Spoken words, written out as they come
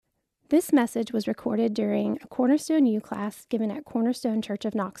This message was recorded during a Cornerstone U class given at Cornerstone Church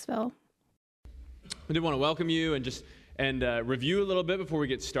of Knoxville. I did want to welcome you and review a little bit before we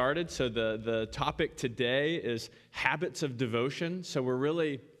get started. So the topic today is habits of devotion. So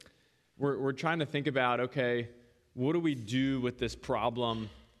we're trying to think about, okay, what do we do with this problem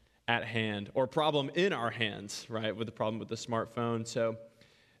at hand, or problem in our hands, right, with the problem with the smartphone. So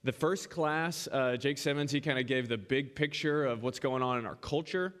the first class, Jake Simmons, he kind of gave the big picture of what's going on in our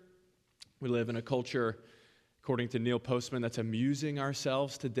culture. We live in a culture, according to Neil Postman, that's amusing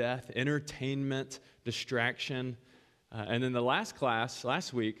ourselves to death, entertainment, distraction. And then the last class,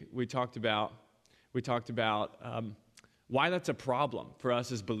 last week, we talked about why that's a problem for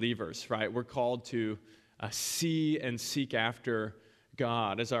us as believers, right? We're called to see and seek after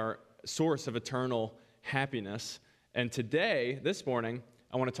God as our source of eternal happiness. And today, this morning,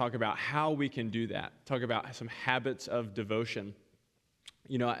 I want to talk about how we can do that, talk about some habits of devotion.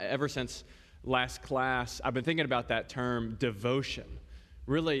 You know, ever since last class, I've been thinking about that term, devotion.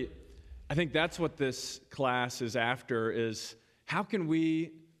 Really, I think that's what this class is after, is how can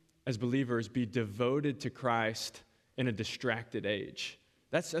we, as believers, be devoted to Christ in a distracted age?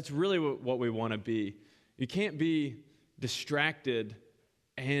 That's really what we want to be. You can't be distracted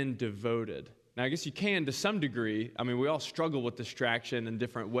and devoted. Now, I guess you can to some degree. I mean, we all struggle with distraction in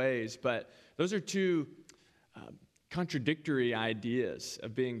different ways, but those are two contradictory ideas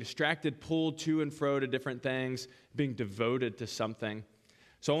of being distracted, pulled to and fro to different things, being devoted to something.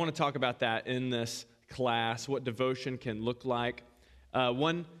 So I want to talk about that in this class, what devotion can look like.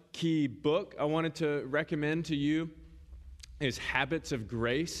 One key book I wanted to recommend to you is Habits of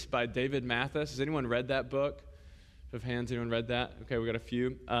Grace by David Mathis. Has anyone read that book? Of hands, anyone read that? Okay, we got a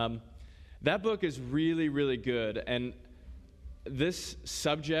few. That book is really, really good. And this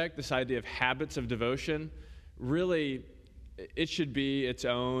subject, this idea of habits of devotion, really, it should be its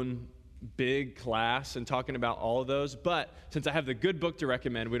own big class and talking about all of those. But since I have the good book to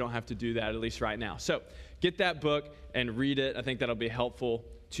recommend, we don't have to do that, at least right now. So get that book and read it. I think that'll be helpful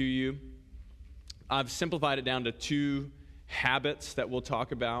to you. I've simplified it down to 2 habits that we'll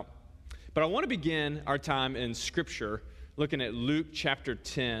talk about. But I want to begin our time in Scripture looking at Luke chapter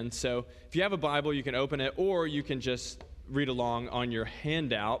 10. So if you have a Bible, you can open it, or you can just read along on your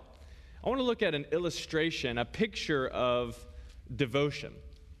handout. I want to look at an illustration, a picture of devotion.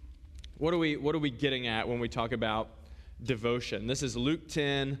 What are we getting at when we talk about devotion? This is Luke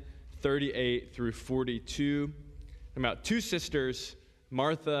 10, 38 through 42. About 2 sisters,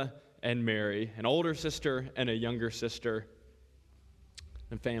 Martha and Mary, an older sister and a younger sister,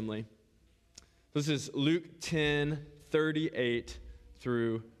 and family. This is Luke 10, 38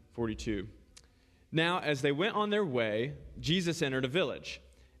 through 42. Now, as they went on their way, Jesus entered a village,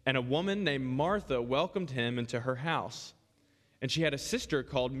 and a woman named Martha welcomed him into her house. And she had a sister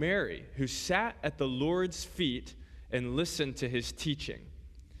called Mary, who sat at the Lord's feet and listened to his teaching.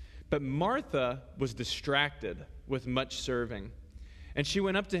 But Martha was distracted with much serving. And she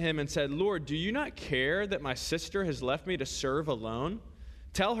went up to him and said, "Lord, do you not care that my sister has left me to serve alone?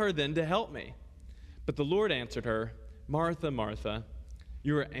 Tell her then to help me." But the Lord answered her, "Martha, Martha,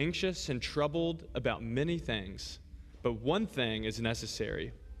 you are anxious and troubled about many things, but one thing is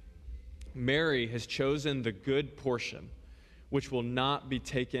necessary. Mary has chosen the good portion, which will not be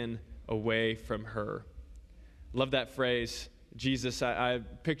taken away from her." Love that phrase. Jesus, I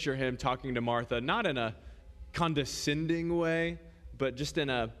picture him talking to Martha, not in a condescending way, but just in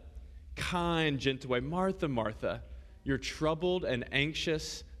a kind, gentle way. "Martha, Martha, you're troubled and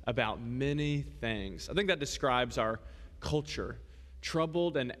anxious about many things." I think that describes our culture,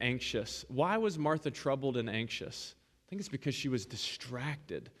 troubled and anxious. Why was Martha troubled and anxious? I think it's because she was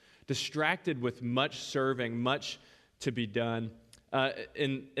distracted with much serving, much to be done.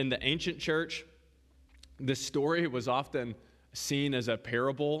 In the ancient church, this story was often seen as a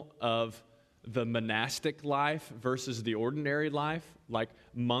parable of the monastic life versus the ordinary life. Like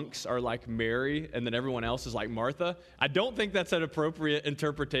monks are like Mary, and then everyone else is like Martha. I don't think that's an appropriate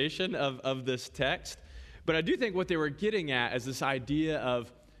interpretation of this text, but I do think what they were getting at is this idea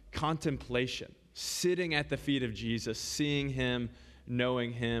of contemplation, sitting at the feet of Jesus, seeing him,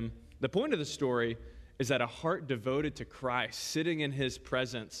 knowing him. The point of the story is that a heart devoted to Christ, sitting in his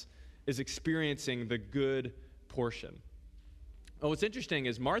presence, is experiencing the good portion. Oh, what's interesting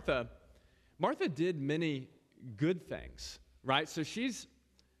is Martha did many good things, right? So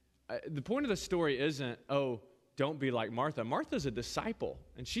the point of the story isn't, oh, don't be like Martha. Martha's a disciple,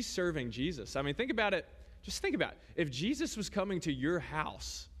 and she's serving Jesus. I mean, think about it. Just think about it. If Jesus was coming to your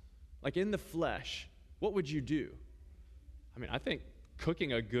house, like in the flesh, what would you do? I mean, I think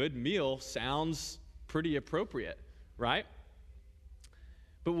cooking a good meal sounds pretty appropriate, right?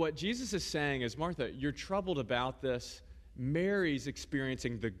 But what Jesus is saying is, Martha, you're troubled about this. Mary's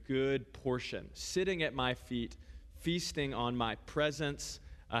experiencing the good portion, sitting at my feet, feasting on my presence,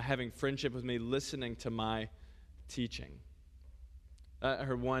 having friendship with me, listening to my teaching. I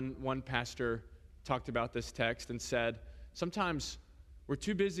heard one pastor talked about this text and said, sometimes we're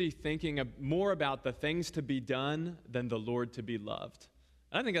too busy thinking more about the things to be done than the Lord to be loved.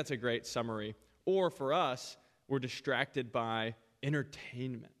 And I think that's a great summary. Or for us, we're distracted by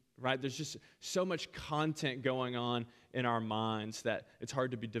entertainment, right? There's just so much content going on in our minds that it's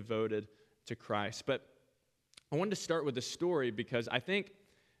hard to be devoted to Christ. But I wanted to start with a story because I think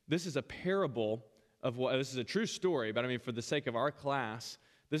this is a parable of what, this is a true story, but I mean, for the sake of our class,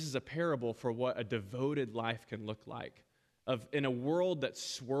 this is a parable for what a devoted life can look like. In a world that's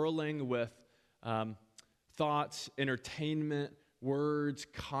swirling with thoughts, entertainment, words,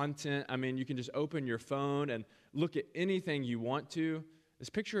 content. I mean, you can just open your phone and look at anything you want to. This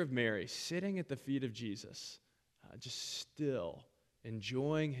picture of Mary sitting at the feet of Jesus, just still,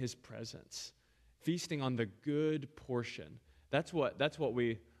 enjoying his presence, feasting on the good portion. That's what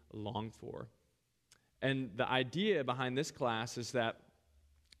we long for. And the idea behind this class is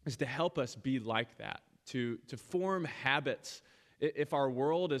to help us be like that, to form habits. If our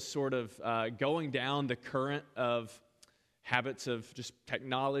world is sort of going down the current of habits of just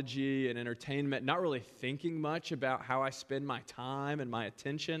technology and entertainment, not really thinking much about how I spend my time and my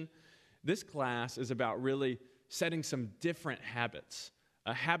attention, this class is about really setting some different habits,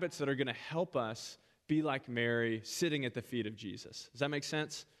 habits that are going to help us be like Mary sitting at the feet of Jesus. Does that make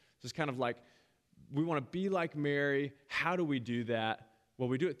sense? It's kind of like we want to be like Mary. How do we do that? Well,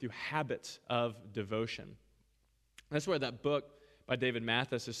 we do it through habits of devotion. That's where that book by David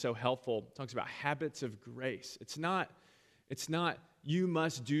Mathis is so helpful. It talks about habits of grace. It's not you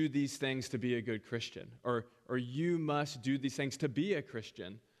must do these things to be a good Christian, or you must do these things to be a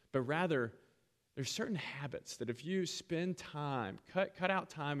Christian, but rather there's certain habits that if you spend time, cut out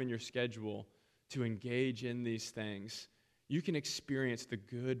time in your schedule to engage in these things, you can experience the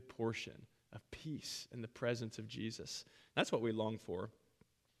good portion of peace in the presence of Jesus. That's what we long for.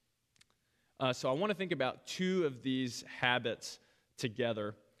 So I want to think about two of these habits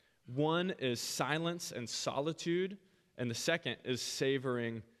together. One is silence and solitude, and the second is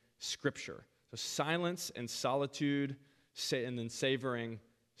savoring Scripture. So silence and solitude, and then savoring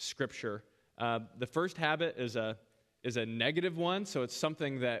Scripture. The first habit is a negative one, so it's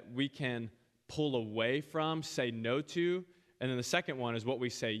something that we can pull away from, say no to, and then the second one is what we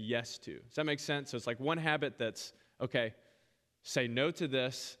say yes to. Does that make sense? So it's like one habit that's, okay, say no to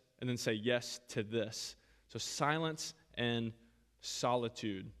this, and then say yes to this. So silence and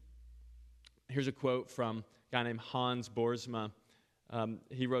solitude. Here's a quote from a guy named Hans Boersma.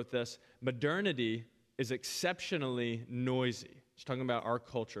 He wrote this: modernity is exceptionally noisy. He's talking about our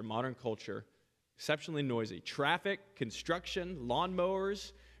culture, modern culture, exceptionally noisy. Traffic, construction,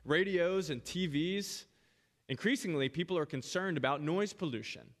 lawnmowers, radios, and TVs. Increasingly, people are concerned about noise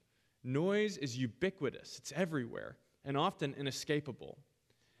pollution. Noise is ubiquitous. It's everywhere and often inescapable.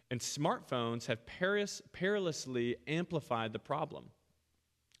 And smartphones have perilously amplified the problem.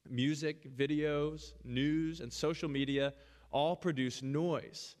 Music, videos, news, and social media all produce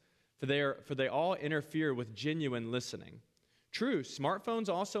noise, for they all interfere with genuine listening. True, smartphones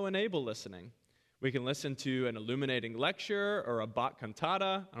also enable listening. We can listen to an illuminating lecture or a Bach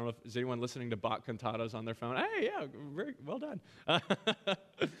cantata. I don't know if is anyone listening to Bach cantatas on their phone. Hey, yeah, very well done. On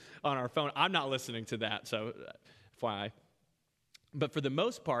our phone. I'm not listening to that, so FYI. But for the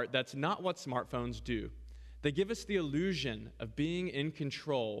most part, that's not what smartphones do. They give us the illusion of being in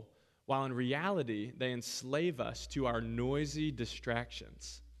control, while in reality, they enslave us to our noisy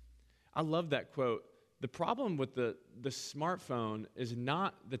distractions. I love that quote. The problem with the smartphone is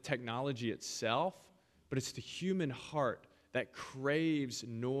not the technology itself, but it's the human heart that craves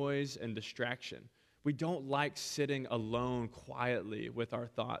noise and distraction. We don't like sitting alone quietly with our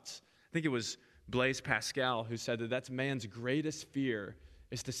thoughts. I think it was Blaise Pascal who said that that's man's greatest fear,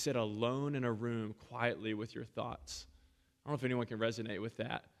 is to sit alone in a room quietly with your thoughts. I don't know if anyone can resonate with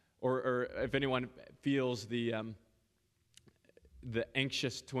that, or if anyone feels the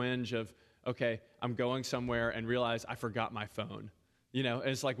anxious twinge of, okay, I'm going somewhere and realize I forgot my phone. You know, and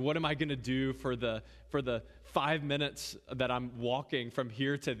it's like, what am I going to do for the 5 minutes that I'm walking from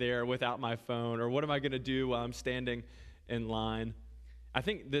here to there without my phone? Or what am I going to do while I'm standing in line? I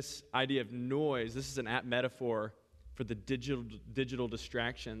think this idea of noise, this is an apt metaphor for the digital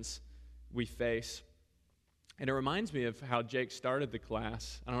distractions we face. And it reminds me of how Jake started the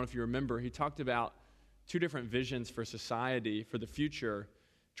class. I don't know if you remember. He talked about two different visions for society, for the future.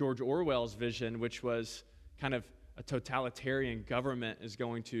 George Orwell's vision, which was kind of a a totalitarian government is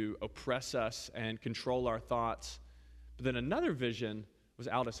going to oppress us and control our thoughts. But then another vision was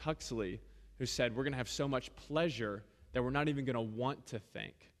Aldous Huxley, who said we're going to have so much pleasure that we're not even going to want to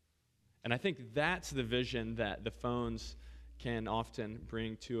think. And I think that's the vision that the phones can often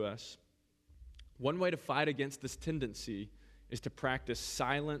bring to us. One way to fight against this tendency is to practice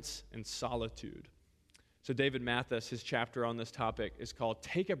silence and solitude. So David Mathis, his chapter on this topic is called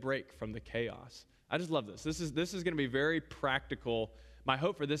Take a Break from the Chaos. I just love this. This is going to be very practical. My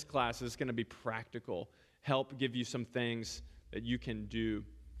hope for this class is going to be practical, help give you some things that you can do.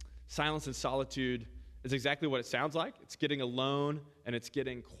 Silence and solitude is exactly what it sounds like. It's getting alone and it's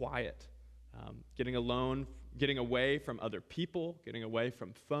getting quiet. Getting alone, getting away from other people, getting away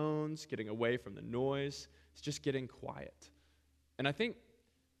from phones, getting away from the noise. It's just getting quiet. And I think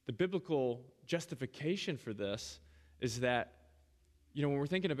the biblical justification for this is that, when we're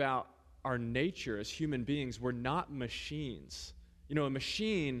thinking about our nature as human beings, we're not machines. A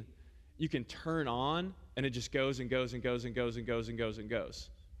machine you can turn on and it just goes and goes and goes and goes and goes and goes and goes,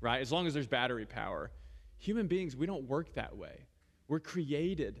 right? As long as there's battery power. Human beings, we don't work that way. We're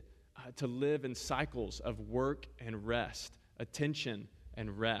created to live in cycles of work and rest, attention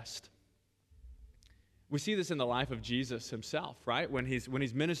and rest. We see this in the life of Jesus himself, right? When he's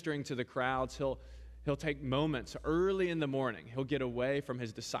ministering to the crowds, he'll take moments early in the morning. He'll get away from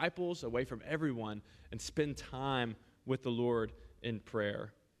his disciples, away from everyone, and spend time with the Lord in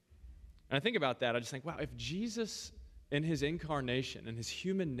prayer. And I think about that, I just think, wow, if Jesus in his incarnation and his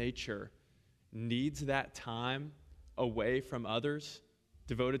human nature needs that time away from others,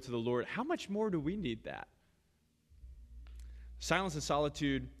 devoted to the Lord, how much more do we need that? Silence and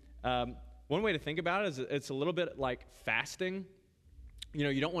solitude, one way to think about it is it's a little bit like fasting.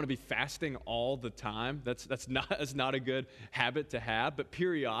 You don't want to be fasting all the time. That's not a good habit to have, but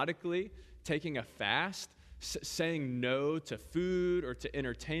periodically taking a fast, saying no to food or to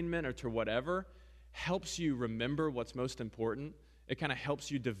entertainment or to whatever helps you remember what's most important. It kind of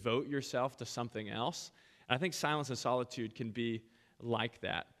helps you devote yourself to something else. And I think silence and solitude can be like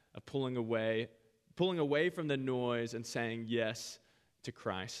that, of pulling away from the noise and saying yes to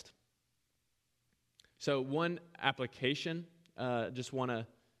Christ. So one application just want to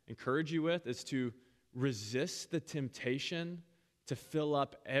encourage you with is to resist the temptation to fill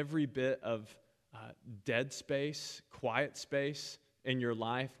up every bit of dead space, quiet space in your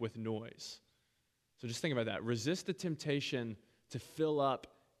life with noise. So just think about that. Resist the temptation to fill up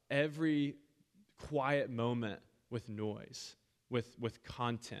every quiet moment with noise, with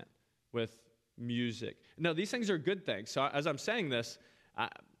content, with music. No, these things are good things. So as I'm saying this,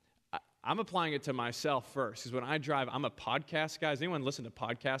 I'm applying it to myself first. Because when I drive, I'm a podcast guy. Does anyone listen to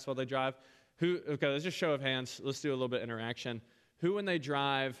podcasts while they drive? Okay, let's just show of hands. Let's do a little bit of interaction. Who, when they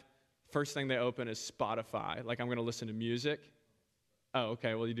drive, first thing they open is Spotify? Like, I'm going to listen to music. Oh,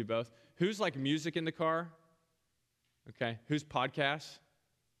 okay, well, you do both. Who's like music in the car? Okay. Who's podcasts?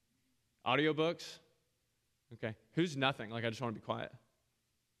 Audiobooks? Okay. Who's nothing? Like, I just want to be quiet.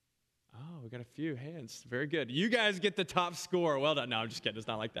 Oh, we got a few hands. Very good. You guys get the top score. Well done. No, I'm just kidding. It's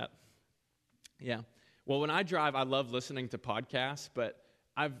not like that. Yeah. Well, when I drive, I love listening to podcasts, but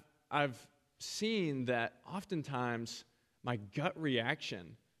I've seen that oftentimes my gut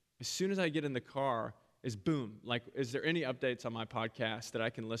reaction, as soon as I get in the car, is boom. Like, is there any updates on my podcast that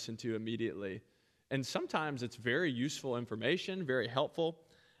I can listen to immediately? And sometimes it's very useful information, very helpful.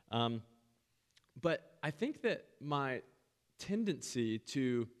 But I think that my tendency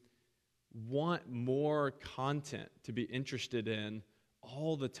to want more content to be interested in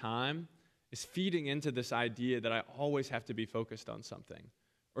all the time is feeding into this idea that I always have to be focused on something,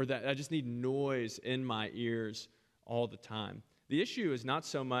 or that I just need noise in my ears all the time. The issue is not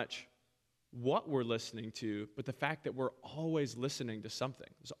so much what we're listening to, but the fact that we're always listening to something.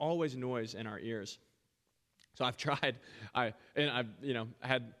 There's always noise in our ears. So I've tried, I've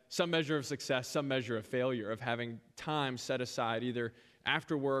had some measure of success, some measure of failure, of having time set aside either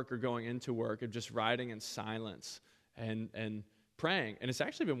after work or going into work, of just writing in silence and praying. And it's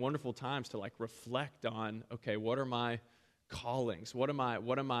actually been wonderful times to like reflect on, okay, what are my callings? What am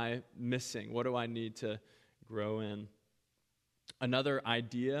I missing? What do I need to grow in? Another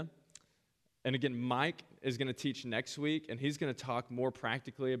idea, and again, Mike is going to teach next week, and he's going to talk more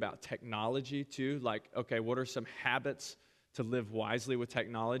practically about technology too, like, okay, what are some habits to live wisely with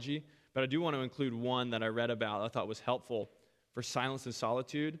technology? But I do want to include one that I read about I thought was helpful for silence and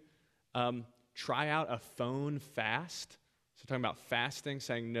solitude. Try out a phone fast. So talking about fasting,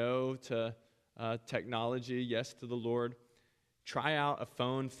 saying no to technology, yes to the Lord. Try out a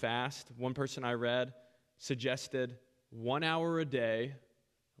phone fast. One person I read suggested 1 hour a day,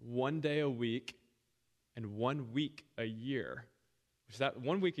 1 day a week, and 1 week a year. Which that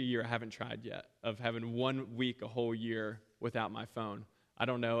 1 week a year I haven't tried yet, of having 1 week a whole year without my phone. I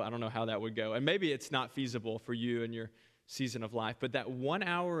don't know how that would go. And maybe it's not feasible for you in your season of life, but that 1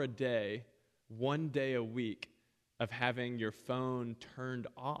 hour a day, 1 day a week of having your phone turned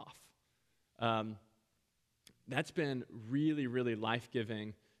off, that's been really, really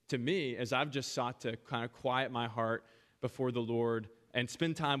life-giving to me as I've just sought to kind of quiet my heart before the Lord and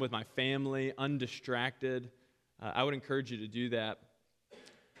spend time with my family, undistracted. I would encourage you to do that.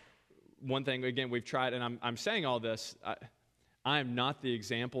 One thing, again, we've tried, and I'm saying all this, I am not the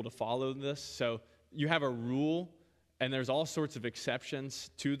example to follow this. So you have a rule, and there's all sorts of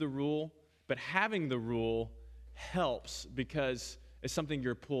exceptions to the rule, but having the rule helps because it's something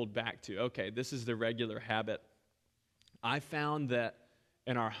you're pulled back to. Okay, this is the regular habit. I found that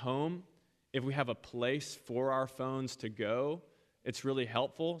in our home, if we have a place for our phones to go, it's really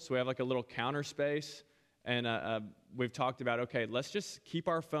helpful. So we have like a little counter space, and we've talked about, okay, let's just keep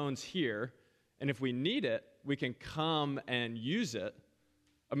our phones here, and if we need it, we can come and use it.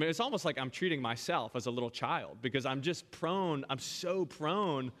 I mean, it's almost like I'm treating myself as a little child because I'm so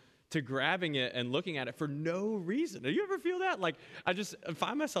prone to grabbing it and looking at it for no reason. Do you ever feel that? Like, I just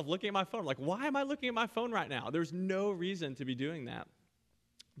find myself looking at my phone. Like, why am I looking at my phone right now? There's no reason to be doing that.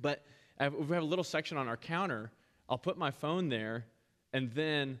 But if we have a little section on our counter, I'll put my phone there, and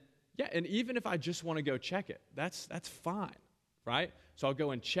then, and even if I just want to go check it, that's fine, right? So I'll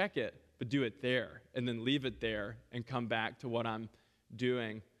go and check it, but do it there, and then leave it there and come back to what I'm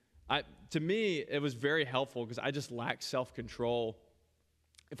doing. To me, it was very helpful because I just lack self-control.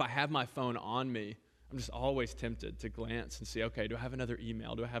 If I have my phone on me, I'm just always tempted to glance and see, okay, do I have another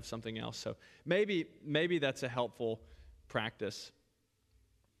email? Do I have something else? So maybe that's a helpful practice.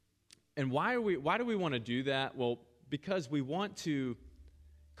 And why do we want to do that? Well, because we want to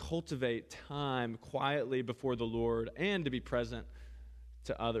cultivate time quietly before the Lord and to be present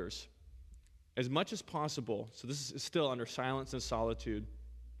to others. As much as possible, so this is still under silence and solitude,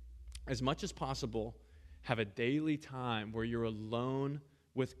 as much as possible, have a daily time where you're alone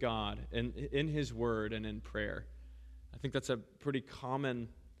with God and in His Word and in prayer. I think that's a pretty common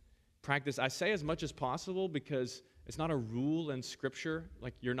practice. I say as much as possible because it's not a rule in Scripture.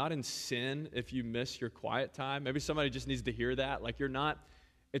 Like, you're not in sin if you miss your quiet time. Maybe somebody just needs to hear that. Like,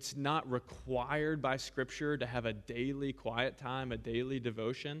 it's not required by Scripture to have a daily quiet time, a daily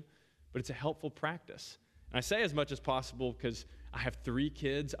devotion, but it's a helpful practice. And I say as much as possible because I have 3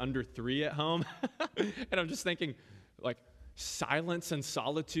 kids under 3 at home, and I'm just thinking, like, silence and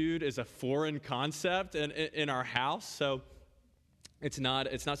solitude is a foreign concept in our house, so it's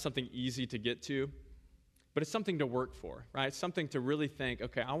not something easy to get to, but it's something to work for, right? It's something to really think,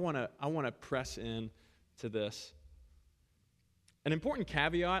 okay, I want to press in to this. An important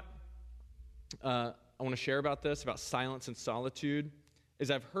caveat I want to share about silence and solitude, is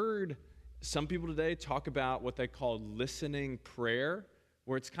I've heard some people today talk about what they call listening prayer,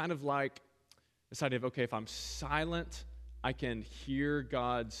 where it's kind of like this idea of, okay, if I'm silent, I can hear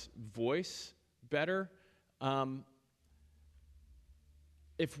God's voice better.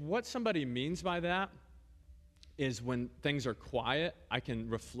 If what somebody means by that is when things are quiet, I can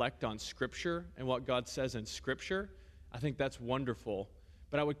reflect on Scripture and what God says in Scripture, I think that's wonderful.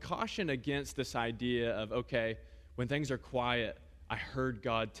 But I would caution against this idea of, okay, when things are quiet, I heard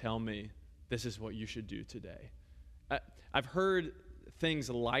God tell me this is what you should do today. I've heard things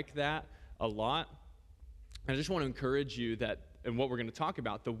like that a lot. And I just want to encourage you that, and what we're going to talk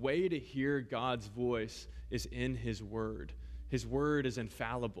about, the way to hear God's voice is in His Word. His Word is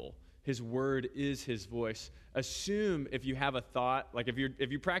infallible. His Word is His voice. Assume if you have a thought, like if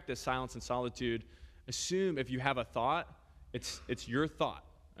you practice silence and solitude, assume if you have a thought, it's your thought,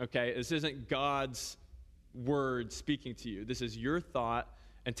 okay? This isn't God's Word speaking to you. This is your thought,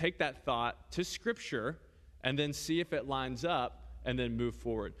 and take that thought to Scripture, and then see if it lines up, and then move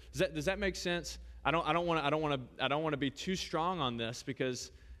forward. Does that make sense? I don't want to be too strong on this,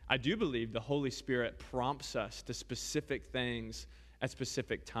 because I do believe the Holy Spirit prompts us to specific things at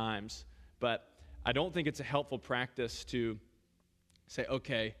specific times. But I don't think it's a helpful practice to say,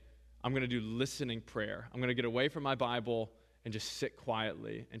 okay, I'm going to do listening prayer. I'm going to get away from my Bible and just sit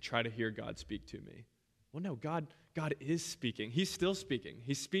quietly and try to hear God speak to me. Well, no, God is speaking. He's still speaking.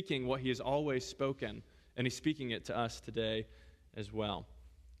 He's speaking what He has always spoken, and He's speaking it to us today as well.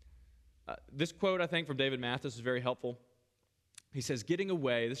 This quote, I think, from David Mathis is very helpful. He says, getting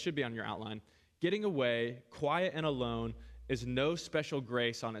away, this should be on your outline, getting away, quiet and alone, is no special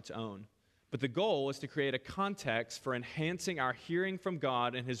grace on its own. But the goal is to create a context for enhancing our hearing from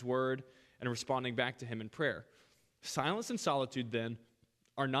God and His Word and responding back to Him in prayer. Silence and solitude, then,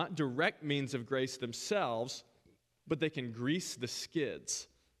 are not direct means of grace themselves, but they can grease the skids,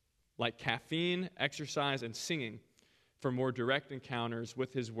 like caffeine, exercise, and singing, for more direct encounters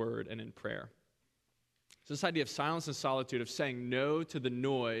with his word and in prayer. So this idea of silence and solitude, of saying no to the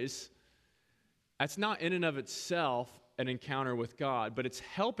noise, that's not in and of itself an encounter with God, but it's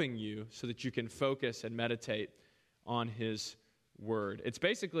helping you so that you can focus and meditate on his word. It's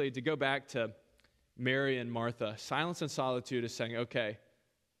basically, to go back to Mary and Martha, silence and solitude is saying, okay,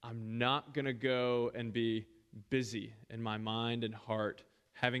 I'm not going to go and be busy in my mind and heart,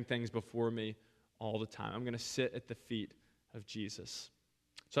 having things before me all the time. I'm going to sit at the feet of Jesus.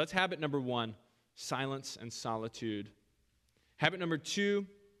 So that's habit number one, silence and solitude. Habit number two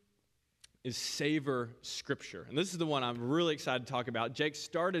is savor Scripture. And this is the one I'm really excited to talk about. Jake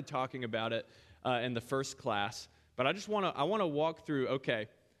started talking about it in the first class, but I want to walk through, okay,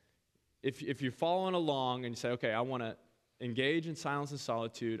 if you're following along and you say, okay, I want to engage in silence and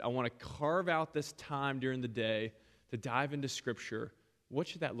solitude, I want to carve out this time during the day to dive into Scripture, what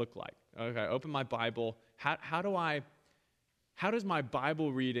should that look like? Okay, open my Bible. How does my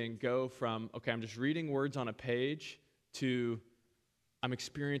Bible reading go from, okay, I'm just reading words on a page, to I'm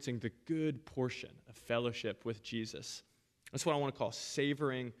experiencing the good portion of fellowship with Jesus? That's what I want to call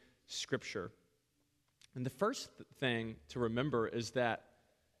savoring Scripture. And the first thing to remember is that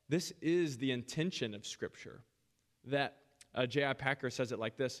this is the intention of Scripture. That J.I. Packer says it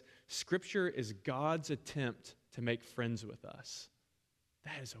like this: Scripture is God's attempt to make friends with us.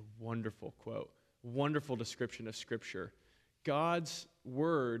 That is a wonderful quote, wonderful description of Scripture. God's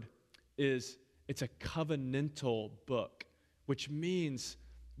word it's a covenantal book, which means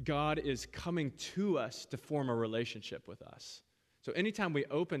God is coming to us to form a relationship with us. So anytime we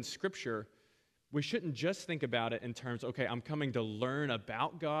open Scripture, we shouldn't just think about it in terms, okay, I'm coming to learn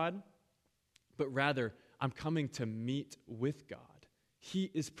about God, but rather, I'm coming to meet with God.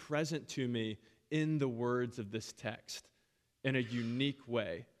 He is present to me in the words of this text in a unique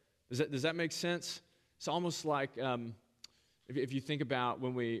way. Does that make sense? It's almost like if you think about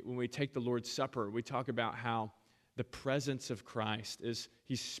when we take the Lord's Supper, we talk about how the presence of Christ is,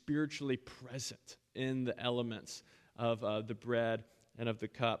 he's spiritually present in the elements of the bread and of the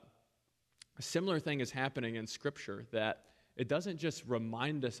cup. A similar thing is happening in Scripture, that it doesn't just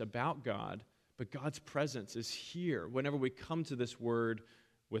remind us about God, but God's presence is here whenever we come to this word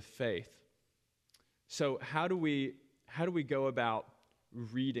with faith. So how do we go about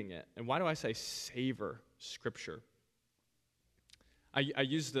reading it? And why do I say savor Scripture? I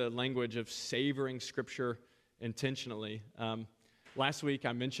use the language of savoring Scripture intentionally. Last week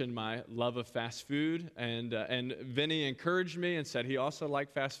I mentioned my love of fast food, and Vinny encouraged me and said he also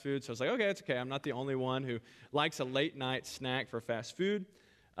liked fast food. So I was like, okay, it's okay. I'm not the only one who likes a late night snack for fast food.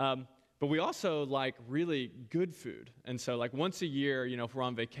 But we also like really good food. And so like once a year, if we're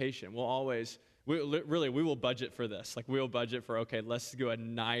on vacation, we will budget for this. Like we'll budget for, okay, let's do a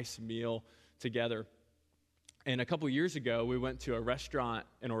nice meal together. And a couple years ago, we went to a restaurant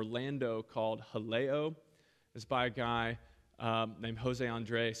in Orlando called Haleo. It's by a guy named Jose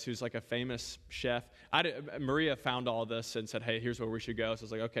Andres, who's like a famous chef. Maria found all this and said, hey, here's where we should go. So I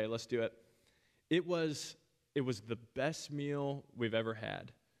was like, okay, let's do it. It was the best meal we've ever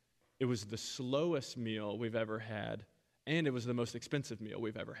had. It was the slowest meal we've ever had, and it was the most expensive meal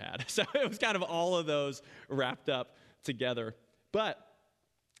we've ever had. So it was kind of all of those wrapped up together. But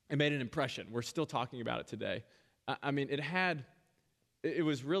it made an impression. We're still talking about it today. It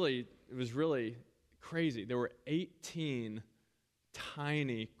was really crazy. There were 18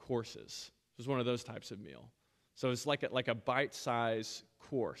 tiny courses. It was one of those types of meal. So it's like a bite-sized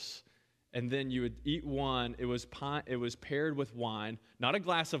course. And then you would eat one. It was paired with wine, not a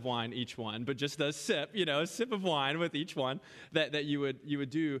glass of wine each one, but just a sip of wine with each one that you would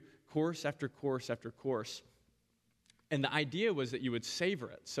do course after course after course. And the idea was that you would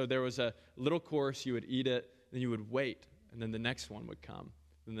savor it. So there was a little course, you would eat it, then you would wait, and then the next one would come,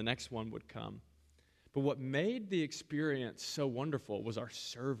 then the next one would come. But what made the experience so wonderful was our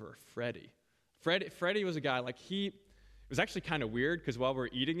server, Freddie. Freddie was a guy, it was actually kind of weird because while we were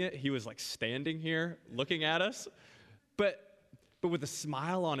eating it, he was like standing here looking at us, but with a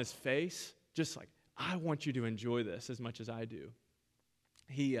smile on his face, just like, I want you to enjoy this as much as I do.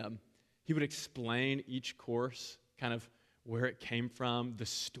 He would explain each course, kind of where it came from, the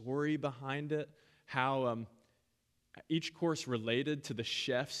story behind it, how each course related to the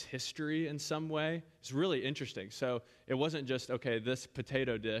chef's history in some way. It's really interesting. So it wasn't just, okay, this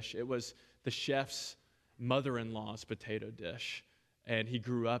potato dish. It was the chef's mother-in-law's potato dish, and he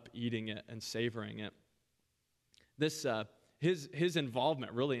grew up eating it and savoring it. His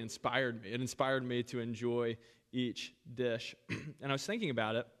involvement really inspired me. It inspired me to enjoy each dish. And I was thinking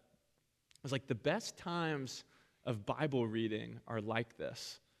about it. I was like, the best times of Bible reading are like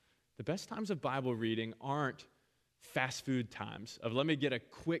this. The best times of Bible reading aren't fast food times of let me get a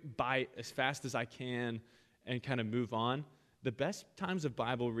quick bite as fast as I can and kind of move on. The best times of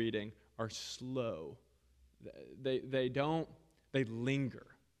Bible reading are slow. They linger.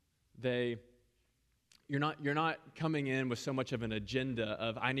 You're not coming in with so much of an agenda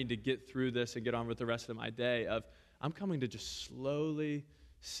of I need to get through this and get on with the rest of my day. Of I'm coming to just slowly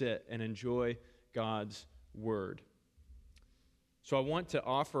sit and enjoy God's word. So I want to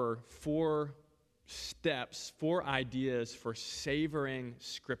offer 4 steps, 4 ideas for savoring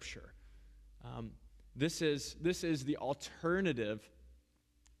Scripture. This is the alternative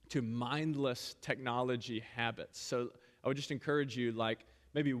to mindless technology habits. So I would just encourage you, like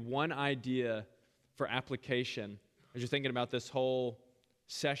maybe one idea for application as you're thinking about this whole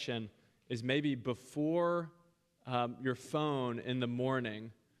session is maybe before your phone in the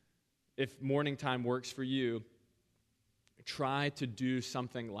morning, if morning time works for you, try to do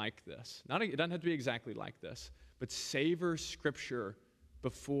something like this. It doesn't have to be exactly like this, but savor Scripture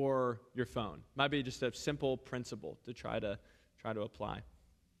before your phone. Might be just a simple principle to try to apply.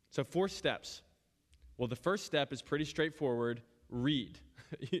 So 4 steps. Well, the first step is pretty straightforward. Read.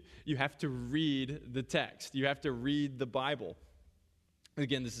 You have to read the text. You have to read the Bible.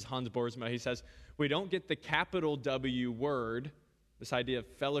 Again, this is Hans Boersma. He says, we don't get the capital W word, this idea of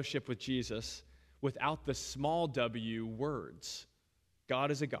fellowship with Jesus, without the small w words.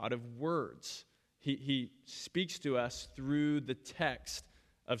 God is a God of words. He speaks to us through the text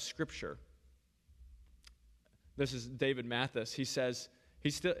of Scripture. This is David Mathis. He says,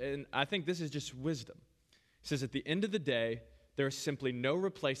 and I think this is just wisdom. He says, at the end of the day, there is simply no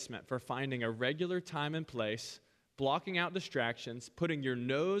replacement for finding a regular time and place, blocking out distractions, putting your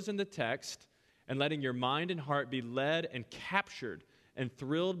nose in the text, and letting your mind and heart be led and captured and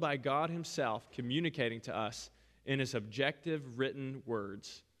thrilled by God Himself communicating to us in His objective written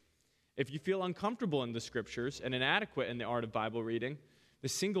words. If you feel uncomfortable in the Scriptures and inadequate in the art of Bible reading, the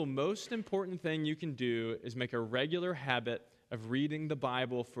single most important thing you can do is make a regular habit of reading the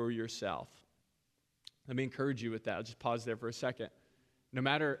Bible for yourself. Let me encourage you with that. I'll just pause there for a second. No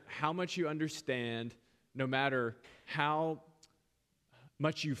matter how much you understand, no matter how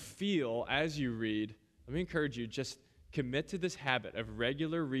much you feel as you read, let me encourage you, just commit to this habit of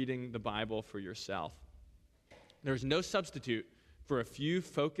regular reading the Bible for yourself. There's no substitute for a few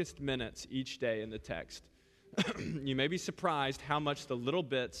focused minutes each day in the text. You may be surprised how much the little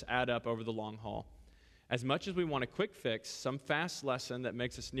bits add up over the long haul. As much as we want a quick fix, some fast lesson that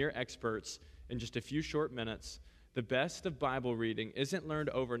makes us near experts in just a few short minutes, the best of Bible reading isn't learned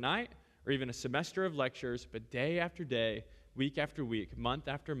overnight or even a semester of lectures, but day after day, week after week, month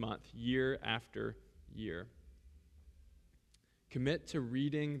after month, year after year. Commit to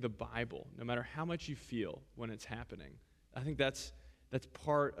reading the Bible, no matter how much you feel when it's happening. I think that's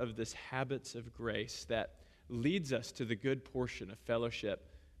part of this habits of grace that leads us to the good portion of fellowship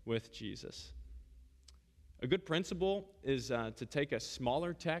with Jesus. A good principle is to take a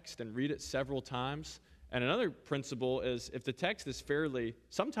smaller text and read it several times. And another principle is if the text is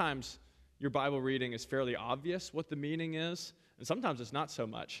sometimes your Bible reading is fairly obvious what the meaning is, and sometimes it's not so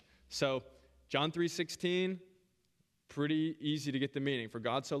much. So John 3:16, pretty easy to get the meaning. For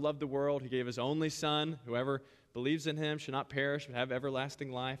God so loved the world, He gave His only Son. Whoever believes in Him should not perish but have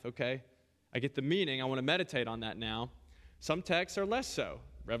everlasting life. Okay, I get the meaning. I want to meditate on that now. Some texts are less so.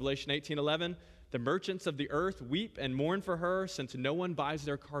 Revelation 18:11, the merchants of the earth weep and mourn for her since no one buys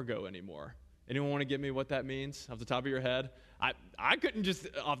their cargo anymore. Anyone want to give me what that means off the top of your head? I couldn't just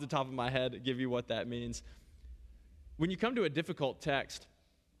off the top of my head give you what that means. When you come to a difficult text,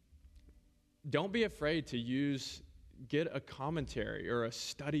 don't be afraid to get a commentary or a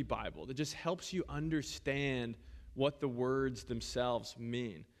study Bible that just helps you understand what the words themselves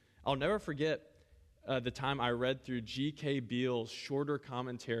mean. I'll never forget the time I read through G.K. Beale's shorter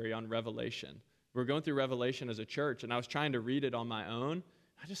commentary on Revelation. We were going through Revelation as a church, and I was trying to read it on my own.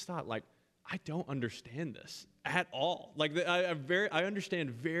 I just thought, I don't understand this at all. I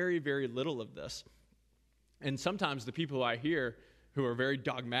understand very, very little of this. And sometimes the people I hear who are very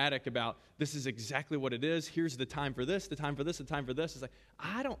dogmatic about this is exactly what it is, here's the time for this, the time for this, the time for this, it's like,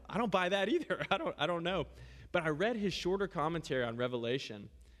 I don't buy that either. I don't know. But I read his shorter commentary on Revelation.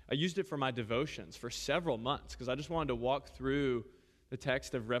 I used it for my devotions for several months because I just wanted to walk through the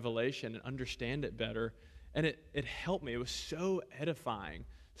text of Revelation and understand it better. And it helped me. It was so edifying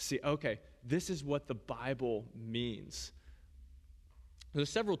to see, okay, this is what the Bible means. There's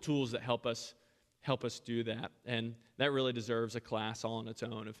several tools that help us do that. And that really deserves a class all on its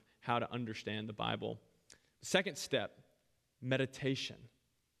own of how to understand the Bible. Second step, meditation.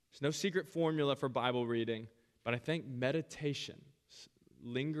 There's no secret formula for Bible reading, but I think meditation,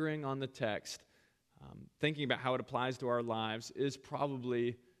 lingering on the text, thinking about how it applies to our lives, is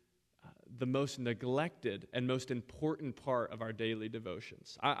probably the most neglected and most important part of our daily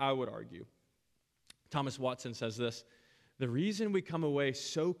devotions, I would argue. Thomas Watson says this: the reason we come away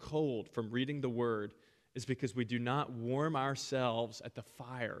so cold from reading the Word is because we do not warm ourselves at the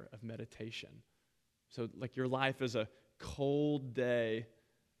fire of meditation. So like your life is a cold day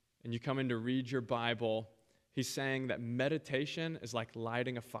and you come in to read your Bible, he's saying that meditation is like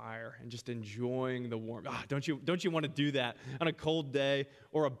lighting a fire and just enjoying the warmth. Don't you want to do that on a cold day,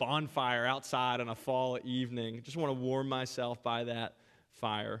 or a bonfire outside on a fall evening? Just want to warm myself by that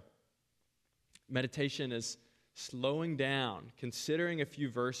fire. Meditation is slowing down, considering a few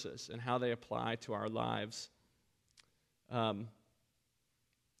verses and how they apply to our lives. And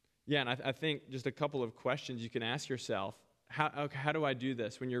I think just a couple of questions you can ask yourself. How do I do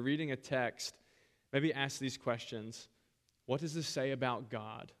this? When you're reading a text, maybe ask these questions. What does this say about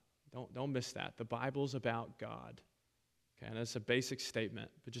God? Don't miss that. The Bible's about God. Okay, and that's a basic statement,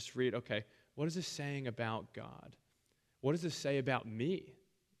 but just read, okay, what is this saying about God? What does this say about me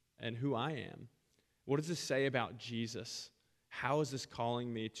and who I am? What does this say about Jesus? How is this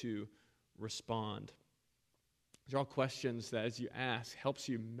calling me to respond? These are all questions that, as you ask, helps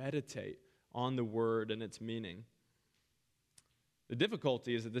you meditate on the Word and its meaning. The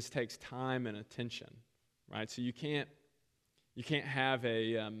difficulty is that this takes time and attention, right? So you can't have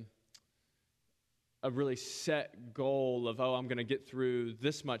a really set goal of, I'm going to get through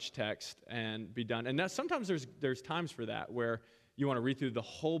this much text and be done. And now sometimes there's times for that where you want to read through the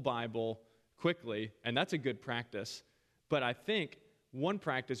whole Bible quickly, and that's a good practice. But I think one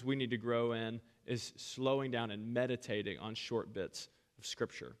practice we need to grow in is slowing down and meditating on short bits of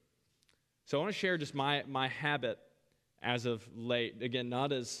Scripture. So I want to share just my habit as of late. Again,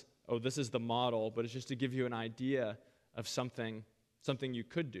 not as, this is the model, but it's just to give you an idea of something you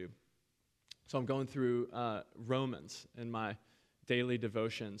could do. So I'm going through Romans in my daily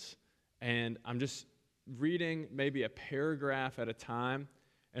devotions, and I'm just reading maybe a paragraph at a time.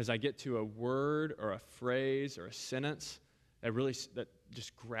 As I get to a word or a phrase or a sentence that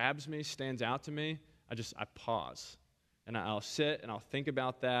just grabs me, stands out to me, I pause. And I'll sit and I'll think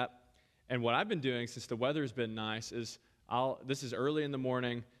about that. And what I've been doing since the weather's been nice is this is early in the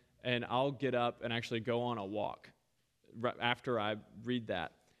morning, and I'll get up and actually go on a walk right after I read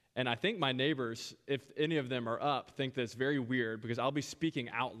that. And I think my neighbors, if any of them are up, think that it's very weird because I'll be speaking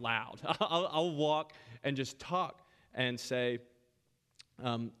out loud. I'll walk and just talk and say,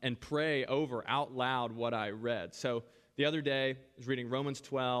 and pray over out loud what I read. So the other day, I was reading Romans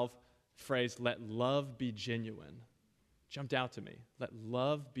 12, phrase, let love be genuine. Jumped out to me. Let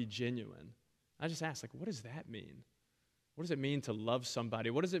love be genuine. I just asked, what does that mean? What does it mean to love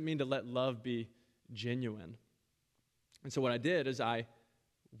somebody? What does it mean to let love be genuine? And so what I did is I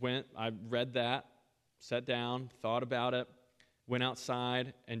read that, sat down, thought about it, went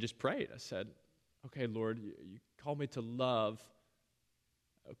outside, and just prayed. I said, okay, Lord, you called me to love.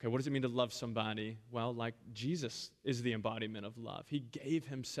 Okay, what does it mean to love somebody? Well, like Jesus is the embodiment of love. He gave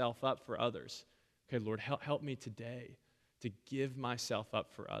himself up for others. Okay, Lord, help me today to give myself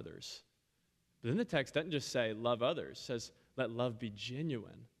up for others. But then the text doesn't just say love others. It says let love be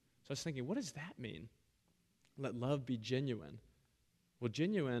genuine. So I was thinking, what does that mean? Let love be genuine. Well,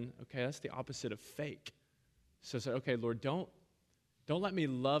 genuine, okay, that's the opposite of fake. So I said, okay, Lord, don't let me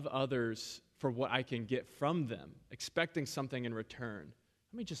love others for what I can get from them, expecting something in return.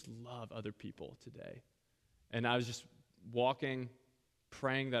 Let me just love other people today. And I was just walking,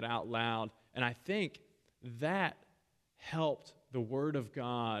 praying that out loud. And I think that helped the Word of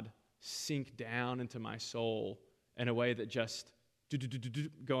God sink down into my soul in a way that just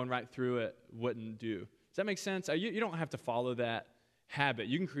going right through it wouldn't do. Does that make sense? You don't have to follow that habit.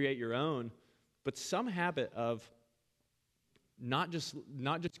 You can create your own, but some habit of not just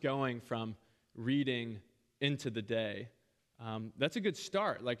going from reading into the day. That's a good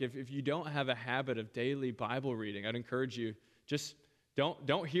start. Like if you don't have a habit of daily Bible reading, I'd encourage you, just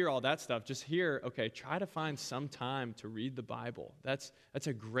don't hear all that stuff. Just hear, okay, try to find some time to read the Bible. That's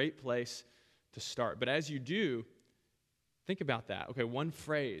a great place to start. But as you do, think about that. Okay, one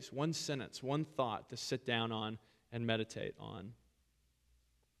phrase, one sentence, one thought to sit down on and meditate on.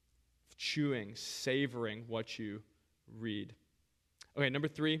 Chewing, savoring what you read. Okay, number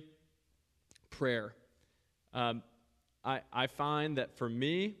 3, prayer. I find that for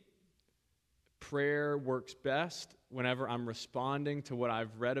me, prayer works best whenever I'm responding to what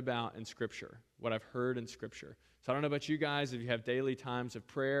I've read about in Scripture, what I've heard in Scripture. So I don't know about you guys, if you have daily times of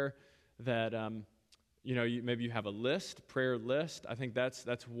prayer that Maybe you have a list, prayer list. I think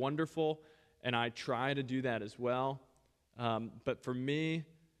that's wonderful, and I try to do that as well. But for me,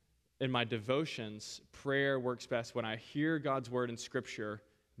 in my devotions, prayer works best when I hear God's word in Scripture,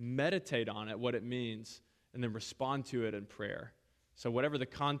 meditate on it, what it means, and then respond to it in prayer. So whatever the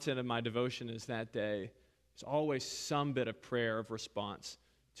content of my devotion is that day, there's always some bit of prayer of response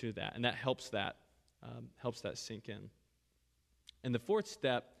to that, and that helps that sink in. And the fourth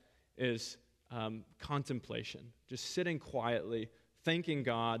step is contemplation, just sitting quietly, thanking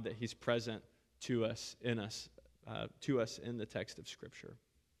God that He's present to us in the text of Scripture.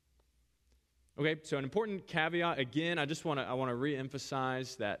 Okay, so an important caveat, again, I want to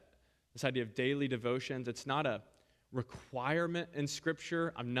reemphasize that this idea of daily devotions, it's not a requirement in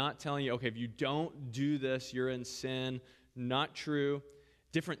Scripture. I'm not telling you, okay, if you don't do this, you're in sin. Not true.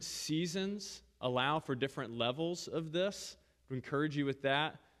 Different seasons allow for different levels of this. To encourage you with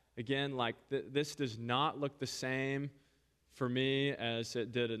that. Again, this does not look the same for me as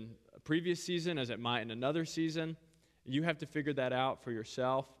it did in a previous season, as it might in another season. You have to figure that out for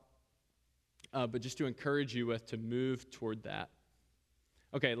yourself. But just to encourage you to move toward that.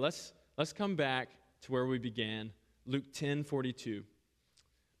 Okay, let's come back to where we began, Luke 10:42.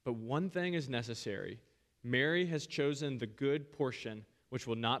 But one thing is necessary. Mary has chosen the good portion, which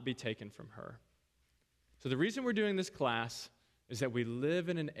will not be taken from her. So the reason we're doing this class is that we live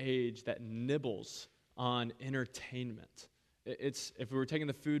in an age that nibbles on entertainment. If we were taking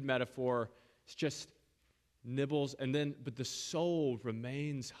the food metaphor, it's just nibbles, but the soul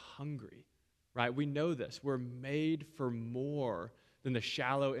remains hungry, right? We know this. We're made for more than the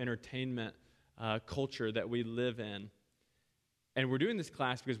shallow entertainment culture that we live in. And we're doing this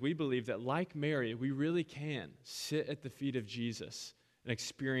class because we believe that, like Mary, we really can sit at the feet of Jesus and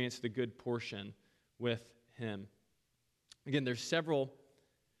experience the good portion with Him. Again, there's several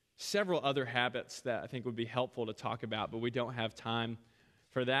other habits that I think would be helpful to talk about, but we don't have time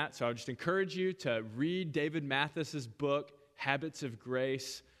for that. So I would just encourage you to read David Mathis's book, Habits of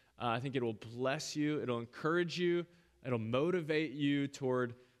Grace. I think it will bless you. It'll encourage you. It'll motivate you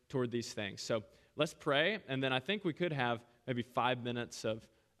toward these things. So let's pray, and then I think we could have maybe 5 minutes of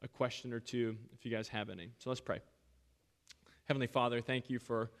a question or two if you guys have any. So let's pray. Heavenly Father, thank you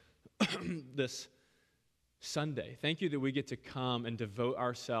for this Sunday. Thank you that we get to come and devote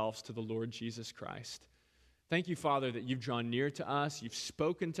ourselves to the Lord Jesus Christ. Thank you, Father, that you've drawn near to us. You've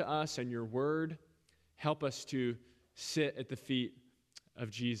spoken to us in your word. Help us to sit at the feet of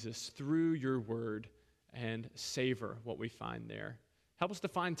Jesus through your word and savor what we find there. Help us to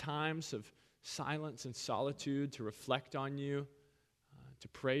find times of silence and solitude to reflect on you, to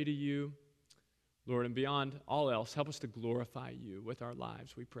pray to you. Lord, and beyond all else, help us to glorify you with our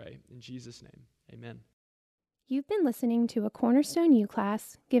lives, we pray. In Jesus' name, amen. You've been listening to a Cornerstone U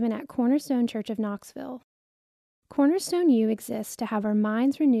class given at Cornerstone Church of Knoxville. Cornerstone U exists to have our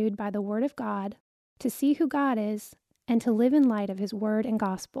minds renewed by the Word of God, to see who God is, and to live in light of His Word and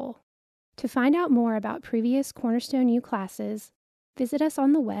Gospel. To find out more about previous Cornerstone U classes, visit us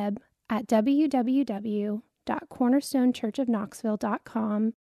on the web at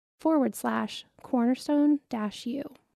www.cornerstonechurchofknoxville.com/cornerstone-u.